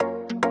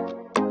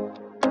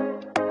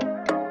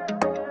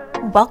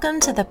Welcome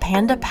to the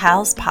Panda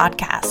Pals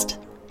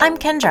podcast. I'm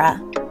Kendra.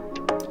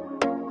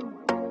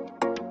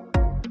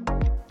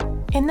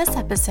 In this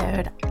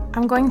episode,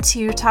 I'm going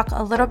to talk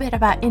a little bit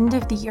about end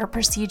of the year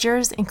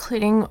procedures,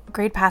 including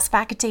grade pass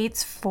back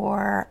dates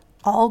for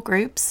all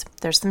groups.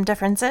 There's some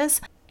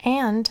differences.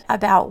 And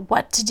about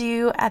what to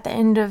do at the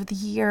end of the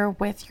year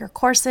with your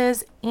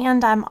courses.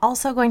 And I'm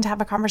also going to have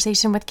a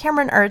conversation with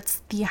Cameron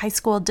Ertz, the high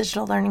school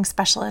digital learning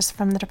specialist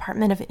from the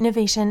Department of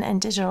Innovation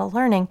and Digital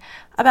Learning,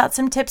 about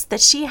some tips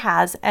that she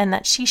has and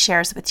that she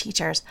shares with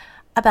teachers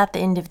about the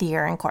end of the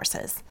year in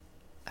courses.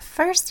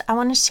 First, I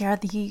want to share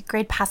the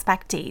grade pass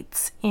back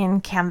dates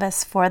in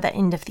Canvas for the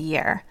end of the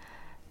year.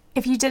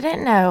 If you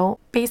didn't know,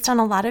 based on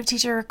a lot of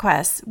teacher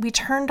requests, we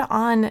turned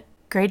on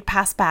grade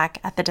pass back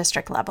at the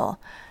district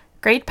level.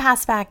 Grade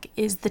Passback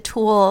is the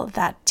tool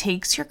that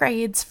takes your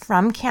grades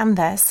from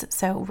Canvas,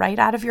 so right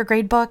out of your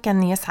grade book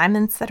and the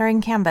assignments that are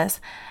in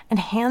Canvas, and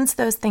hands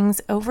those things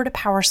over to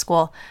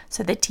PowerSchool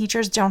so that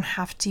teachers don't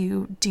have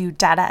to do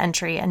data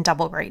entry and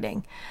double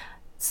grading.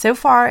 So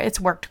far,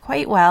 it's worked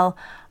quite well.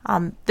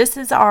 This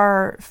is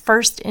our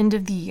first end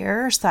of the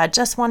year, so I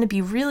just want to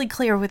be really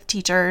clear with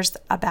teachers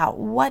about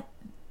what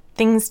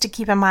things to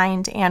keep in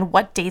mind and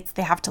what dates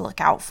they have to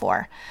look out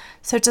for.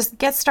 So to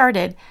get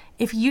started,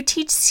 if you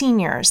teach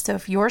seniors, so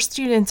if your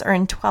students are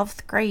in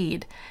 12th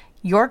grade,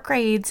 your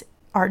grades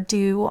are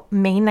due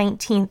May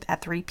 19th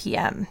at 3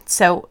 p.m.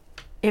 So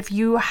if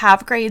you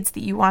have grades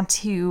that you want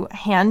to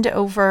hand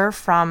over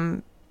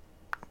from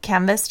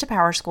Canvas to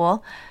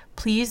PowerSchool,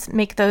 please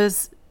make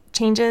those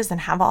changes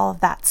and have all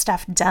of that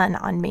stuff done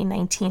on May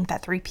 19th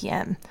at 3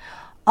 p.m.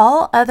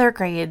 All other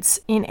grades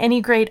in any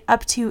grade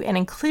up to and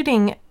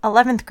including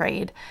 11th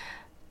grade,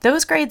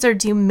 those grades are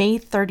due May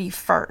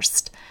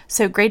 31st.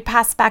 So grade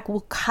pass back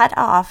will cut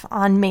off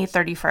on May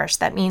 31st.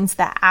 That means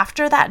that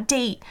after that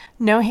date,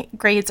 no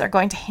grades are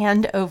going to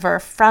hand over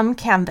from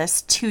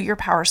Canvas to your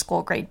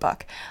PowerSchool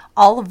gradebook.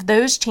 All of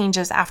those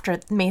changes after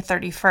May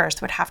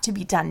 31st would have to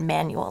be done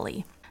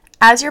manually.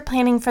 As you're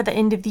planning for the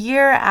end of the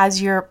year,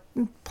 as you're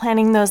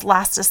planning those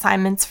last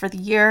assignments for the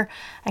year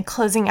and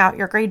closing out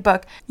your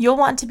gradebook, you'll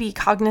want to be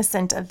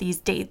cognizant of these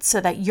dates so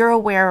that you're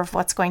aware of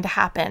what's going to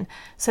happen,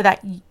 so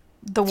that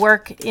the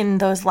work in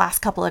those last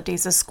couple of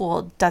days of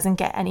school doesn't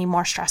get any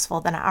more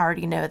stressful than I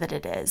already know that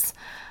it is.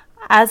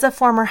 As a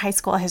former high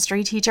school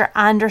history teacher,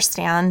 I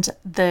understand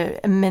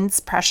the immense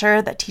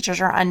pressure that teachers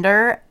are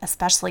under,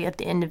 especially at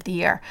the end of the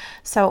year.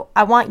 So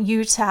I want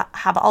you to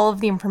have all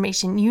of the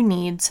information you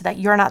need so that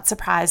you're not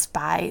surprised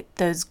by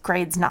those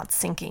grades not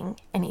sinking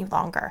any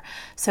longer.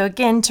 So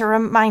again, to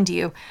remind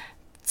you,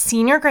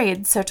 senior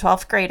grades, so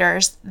 12th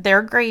graders,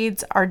 their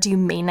grades are due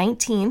May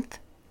 19th,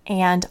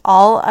 and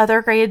all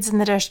other grades in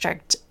the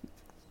district,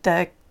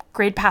 the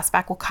grade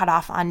passback will cut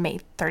off on May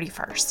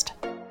 31st.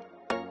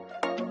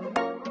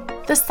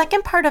 The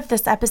second part of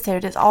this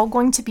episode is all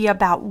going to be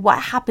about what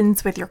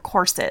happens with your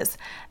courses.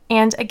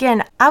 And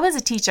again, I was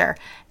a teacher,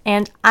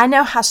 and I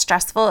know how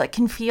stressful it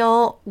can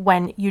feel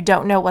when you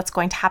don't know what's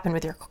going to happen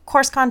with your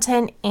course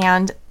content,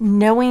 and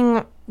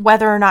knowing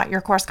whether or not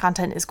your course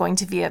content is going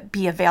to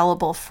be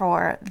available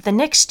for the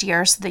next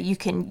year so that you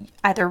can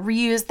either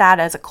reuse that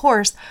as a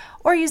course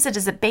or use it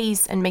as a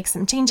base and make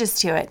some changes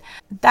to it.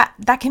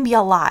 That can be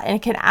a lot, and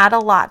it can add a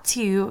lot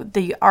to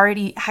the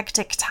already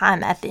hectic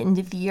time at the end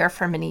of the year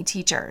for many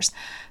teachers.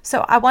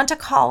 So I want to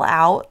call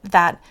out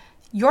that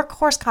your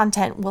course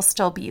content will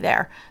still be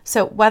there.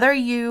 So whether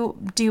you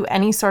do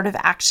any sort of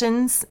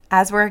actions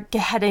as we're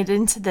headed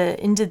into the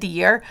end of the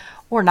year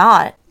or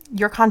not,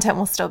 your content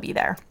will still be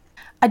there.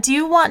 I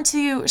do want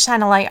to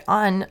shine a light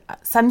on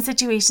some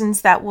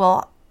situations that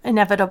we'll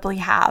inevitably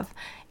have.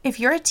 If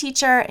you're a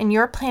teacher and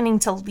you're planning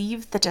to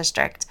leave the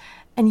district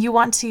and you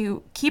want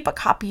to keep a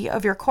copy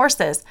of your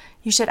courses,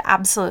 you should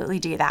absolutely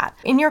do that.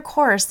 In your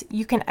course,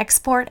 you can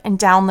export and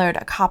download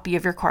a copy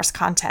of your course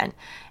content.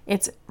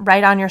 It's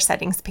right on your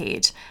settings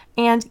page.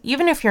 And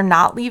even if you're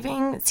not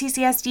leaving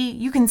CCSD,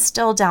 you can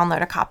still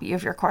download a copy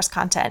of your course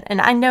content.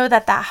 And I know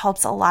that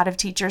helps a lot of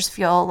teachers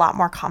feel a lot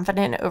more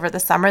confident over the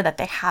summer that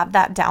they have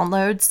that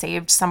download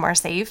saved somewhere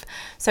safe.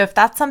 So if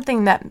that's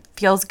something that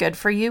feels good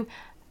for you,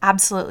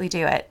 absolutely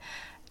do it.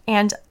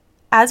 And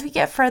as we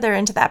get further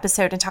into the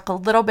episode and talk a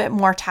little bit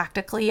more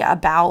tactically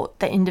about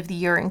the end of the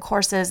year in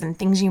courses and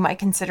things you might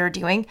consider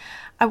doing,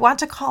 I want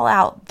to call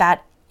out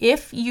that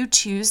if you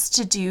choose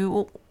to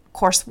do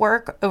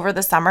coursework over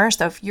the summer,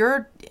 so if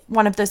you're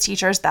one of those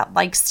teachers that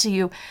likes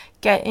to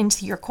get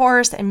into your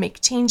course and make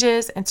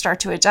changes and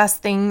start to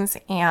adjust things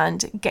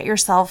and get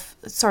yourself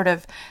sort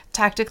of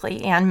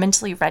tactically and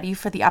mentally ready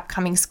for the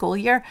upcoming school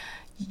year,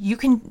 you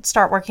can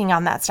start working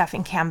on that stuff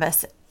in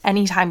Canvas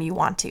anytime you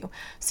want to.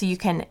 So you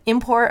can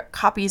import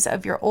copies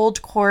of your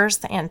old course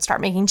and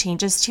start making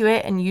changes to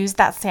it and use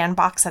that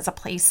sandbox as a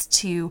place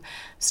to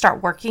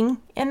start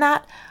working in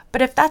that.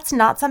 But if that's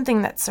not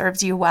something that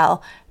serves you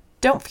well,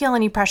 don't feel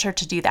any pressure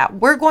to do that.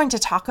 We're going to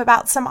talk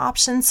about some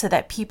options so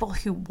that people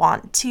who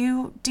want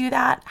to do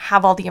that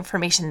have all the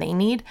information they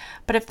need.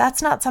 But if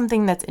that's not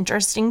something that's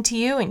interesting to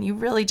you and you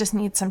really just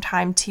need some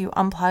time to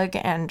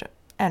unplug and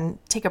and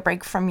take a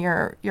break from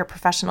your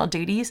professional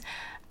duties,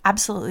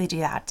 absolutely do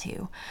that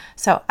too.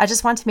 So I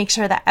just want to make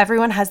sure that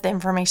everyone has the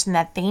information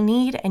that they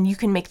need, and you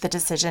can make the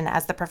decision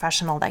as the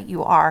professional that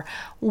you are,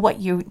 what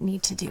you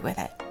need to do with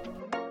it.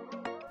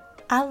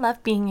 I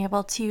love being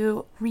able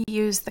to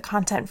reuse the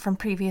content from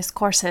previous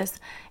courses.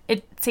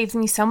 It saves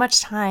me so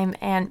much time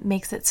and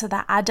makes it so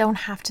that I don't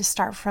have to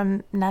start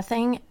from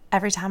nothing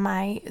every time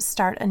I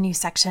start a new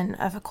section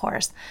of a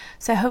course.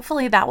 So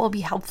hopefully that will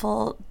be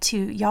helpful to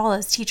y'all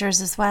as teachers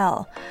as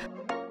well.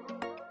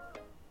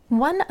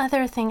 One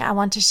other thing I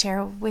want to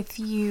share with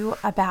you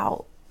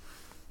about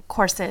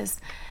courses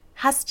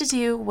has to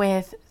do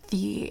with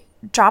the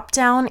drop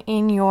down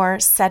in your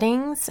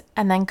settings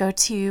and then go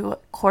to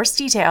course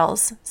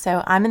details.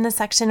 So I'm in the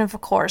section of a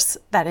course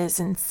that is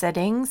in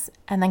settings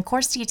and then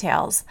course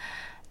details.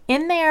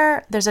 In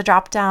there, there's a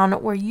drop down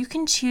where you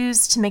can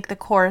choose to make the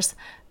course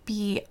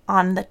be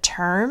on the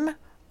term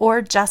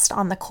or just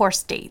on the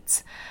course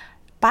dates.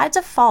 By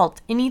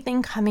default,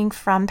 anything coming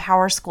from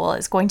PowerSchool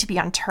is going to be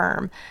on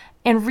term.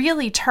 And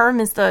really, term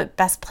is the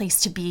best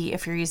place to be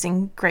if you're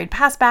using Grade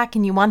Passback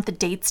and you want the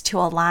dates to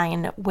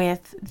align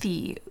with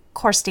the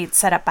course dates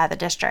set up by the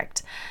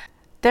district.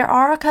 There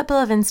are a couple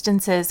of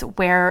instances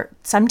where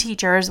some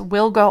teachers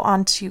will go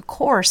onto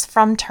course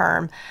from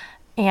term,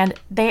 and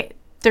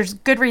there's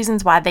good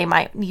reasons why they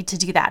might need to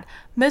do that.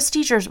 Most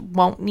teachers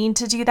won't need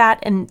to do that,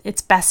 and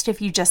it's best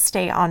if you just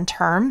stay on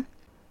term.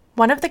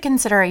 One of the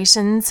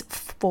considerations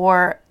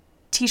for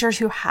teachers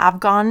who have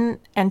gone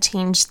and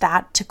changed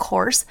that to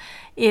course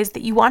is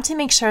that you want to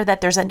make sure that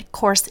there's a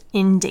course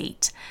end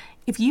date.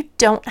 If you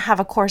don't have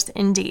a course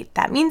end date,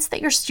 that means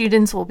that your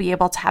students will be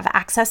able to have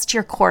access to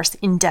your course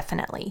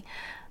indefinitely.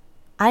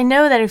 I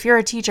know that if you're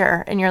a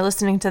teacher and you're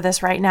listening to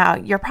this right now,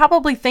 you're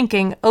probably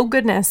thinking, oh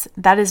goodness,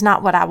 that is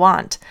not what I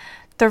want.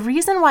 The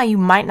reason why you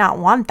might not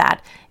want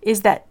that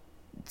is that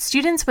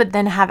students would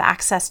then have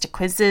access to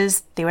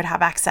quizzes, they would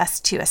have access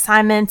to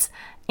assignments,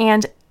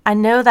 and I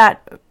know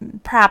that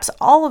perhaps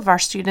all of our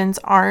students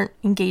aren't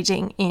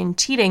engaging in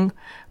cheating,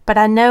 but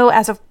I know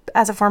as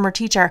a former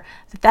teacher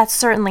that that's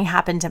certainly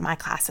happened in my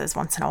classes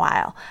once in a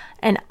while.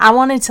 And I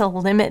wanted to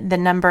limit the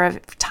number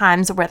of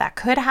times where that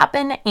could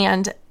happen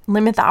and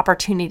limit the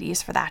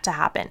opportunities for that to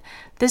happen.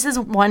 This is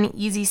one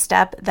easy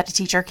step that a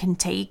teacher can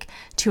take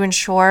to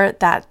ensure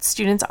that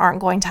students aren't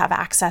going to have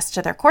access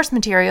to their course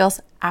materials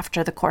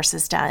after the course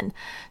is done.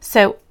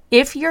 So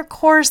if your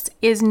course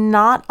is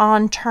not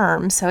on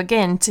term, so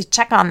again, to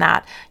check on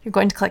that, you're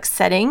going to click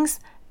Settings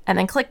and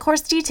then click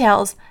Course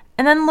Details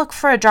and then look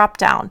for a drop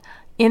down.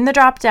 In the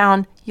drop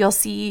down, you'll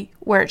see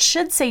where it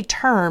should say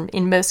term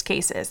in most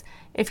cases.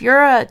 If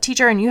you're a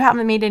teacher and you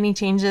haven't made any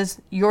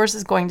changes, yours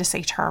is going to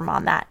say term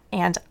on that.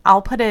 And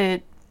I'll put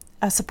a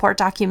support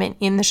document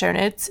in the show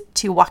notes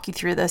to walk you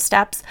through those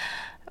steps.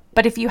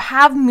 But if you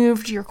have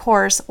moved your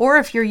course, or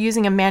if you're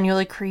using a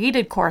manually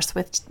created course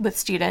with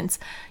students,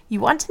 you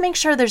want to make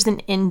sure there's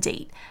an end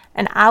date.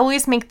 And I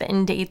always make the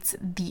end dates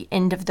the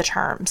end of the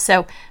term.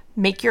 So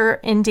make your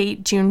end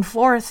date June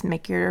 4th,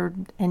 make your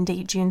end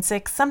date June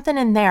 6th, something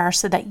in there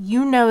so that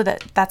you know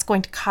that that's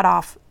going to cut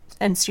off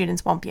and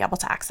students won't be able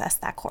to access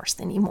that course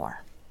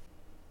anymore.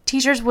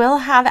 Teachers will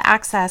have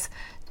access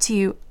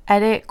to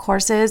edit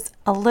courses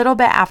a little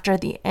bit after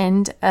the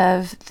end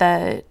of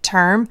the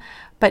term,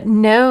 but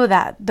know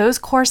that those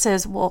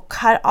courses will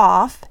cut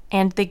off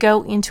and they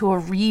go into a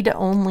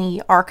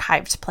read-only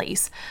archived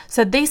place.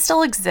 So they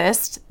still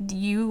exist.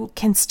 You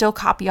can still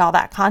copy all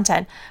that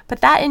content,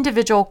 but that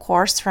individual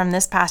course from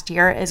this past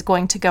year is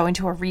going to go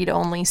into a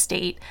read-only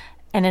state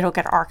and it'll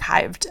get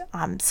archived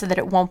so that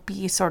it won't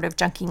be sort of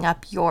junking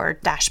up your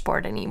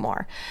dashboard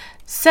anymore.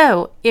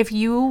 So if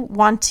you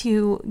want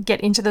to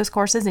get into those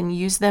courses and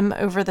use them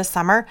over the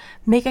summer,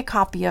 make a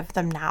copy of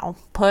them now.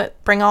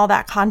 Bring all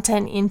that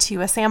content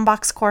into a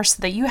Sandbox course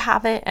so that you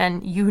have it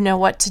and you know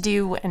what to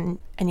do and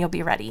you'll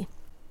be ready.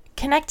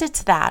 Connected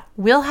to that,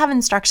 we'll have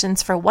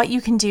instructions for what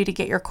you can do to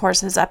get your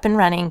courses up and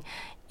running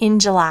in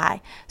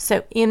July.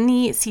 So in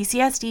the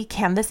CCSD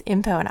Canvas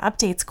Info and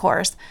Updates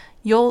course,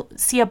 you'll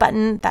see a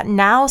button that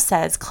now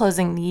says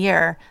Closing the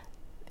Year.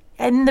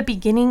 In the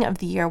beginning of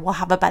the year, we'll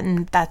have a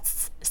button that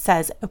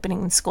says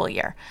Opening the School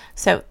Year.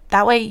 So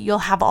that way you'll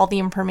have all the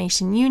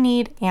information you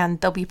need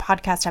and there'll be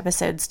podcast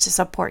episodes to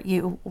support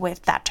you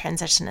with that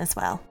transition as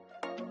well.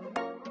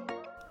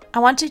 I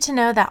want you to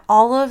know that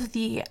all of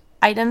the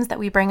items that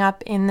we bring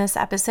up in this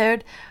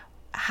episode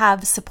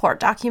have support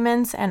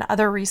documents and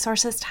other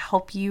resources to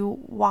help you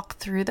walk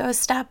through those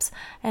steps.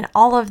 And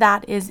all of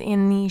that is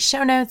in the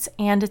show notes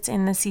and it's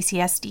in the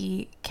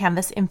CCSD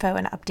Canvas Info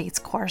and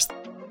Updates course.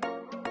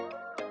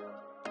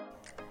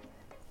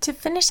 To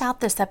finish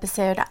out this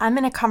episode, I'm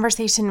in a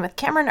conversation with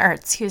Cameron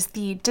Ertz, who's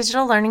the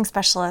digital learning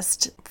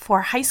specialist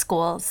for high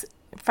schools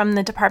from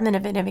the Department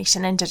of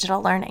Innovation and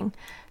Digital Learning.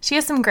 She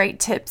has some great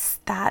tips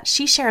that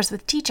she shares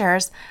with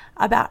teachers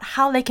about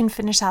how they can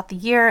finish out the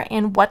year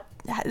and what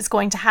is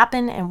going to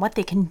happen and what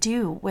they can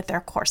do with their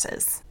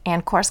courses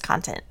and course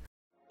content.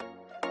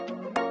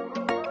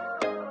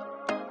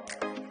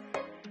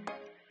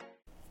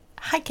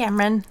 Hi,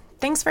 Cameron.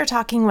 thanks for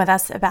talking with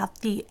us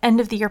about the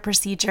end of the year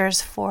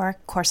procedures for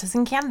courses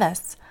in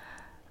Canvas.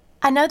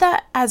 I know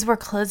that as we're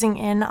closing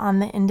in on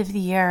the end of the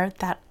year,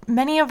 that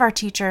many of our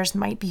teachers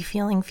might be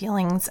feeling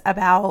feelings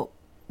about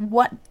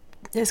what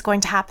is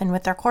going to happen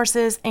with their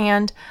courses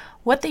and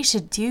what they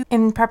should do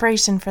in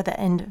preparation for the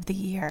end of the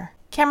year.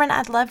 Cameron,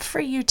 I'd love for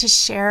you to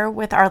share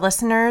with our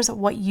listeners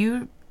what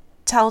you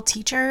tell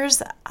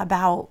teachers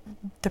about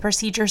the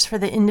procedures for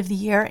the end of the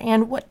year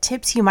and what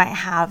tips you might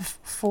have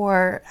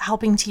for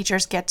helping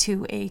teachers get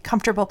to a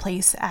comfortable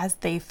place as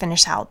they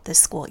finish out this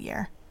school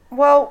year.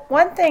 Well,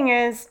 one thing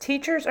is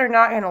teachers are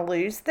not going to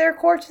lose their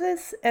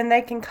courses, and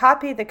they can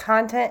copy the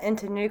content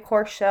into new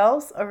course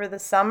shells over the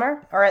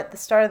summer or at the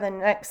start of the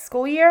next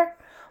school year.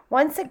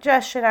 One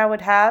suggestion I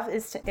would have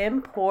is to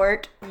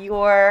import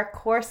your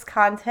course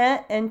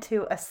content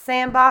into a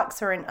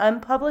sandbox or an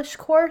unpublished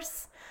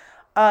course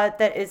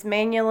that is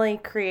manually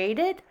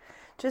created,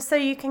 just so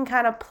you can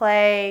kind of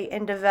play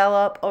and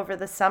develop over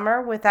the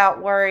summer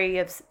without worry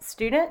of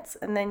students,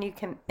 and then you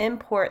can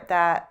import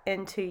that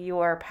into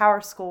your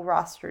PowerSchool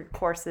rostered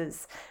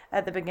courses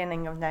at the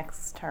beginning of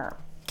next term.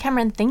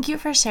 Cameron, thank you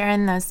for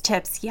sharing those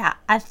tips. Yeah,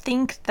 I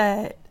think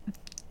that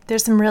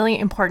there's some really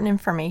important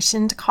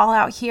information to call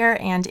out here,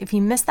 and if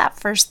you missed that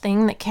first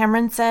thing that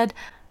Cameron said,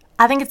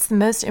 I think it's the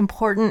most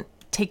important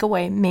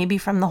takeaway maybe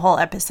from the whole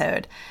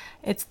episode.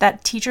 It's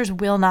that teachers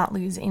will not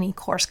lose any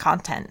course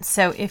content.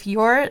 So if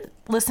you're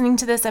listening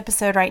to this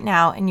episode right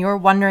now and you're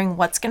wondering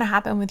what's going to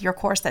happen with your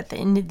course at the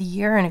end of the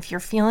year, and if you're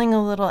feeling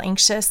a little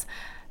anxious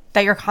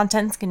that your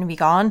content's going to be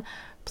gone,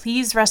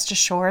 please rest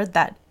assured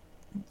that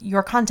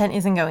your content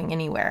isn't going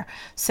anywhere.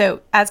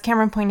 So as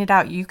Cameron pointed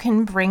out, you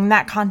can bring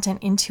that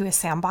content into a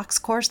sandbox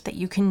course that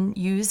you can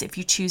use if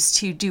you choose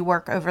to do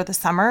work over the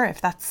summer,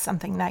 if that's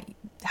something that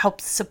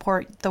helps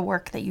support the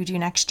work that you do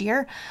next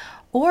year.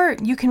 Or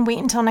you can wait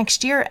until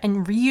next year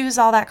and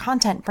reuse all that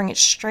content, bring it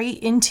straight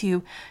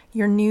into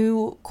your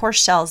new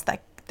course shells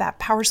that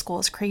PowerSchool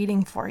is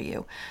creating for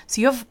you. So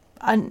you have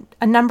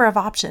a number of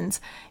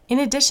options. In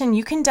addition,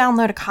 you can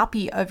download a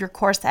copy of your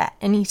course at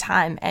any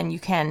time, and you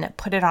can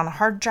put it on a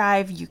hard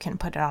drive, you can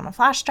put it on a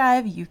flash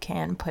drive, you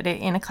can put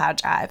it in a cloud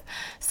drive.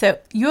 So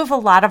you have a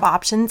lot of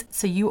options,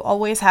 so you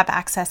always have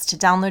access to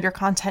download your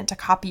content, to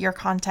copy your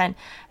content,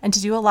 and to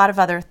do a lot of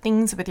other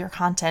things with your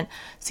content,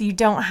 so you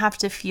don't have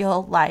to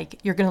feel like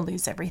you're going to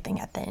lose everything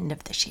at the end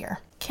of this year.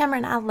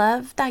 Cameron, I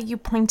love that you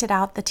pointed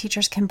out that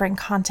teachers can bring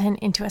content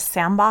into a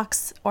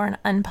sandbox or an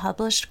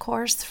unpublished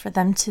course for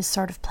them to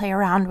sort of play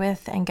around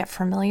with and get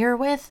familiar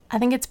with. I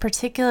think it's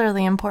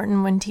particularly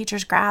important when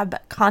teachers grab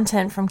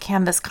content from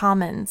Canvas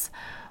Commons.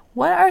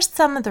 What are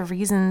some of the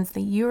reasons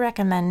that you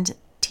recommend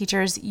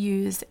teachers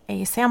use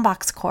a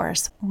sandbox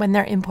course when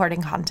they're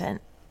importing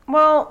content?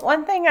 Well,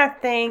 one thing, I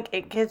think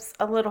it gives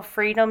a little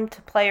freedom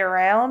to play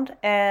around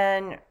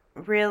and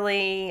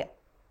really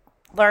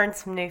learn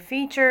some new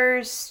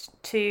features,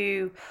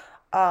 to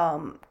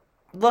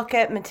look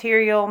at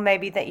material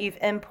maybe that you've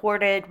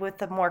imported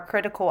with a more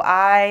critical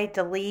eye,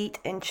 delete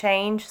and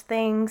change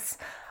things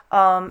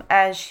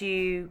as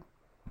you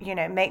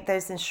make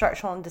those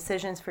instructional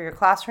decisions for your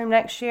classroom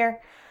next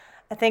year.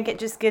 I think it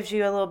just gives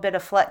you a little bit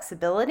of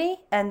flexibility,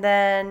 and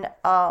then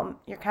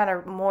you're kind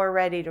of more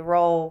ready to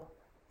roll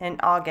in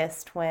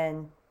August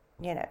when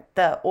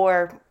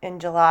or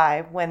in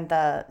July when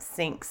the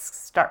syncs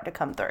start to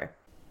come through.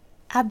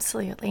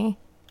 Absolutely.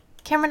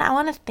 Cameron, I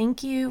want to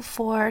thank you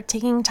for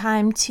taking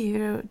time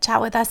to chat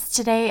with us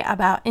today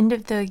about end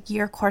of the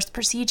year course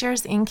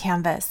procedures in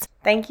Canvas.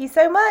 Thank you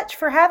so much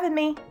for having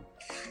me.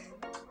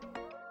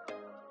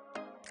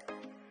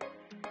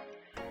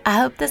 I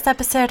hope this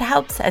episode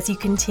helps as you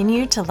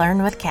continue to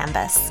learn with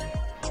Canvas.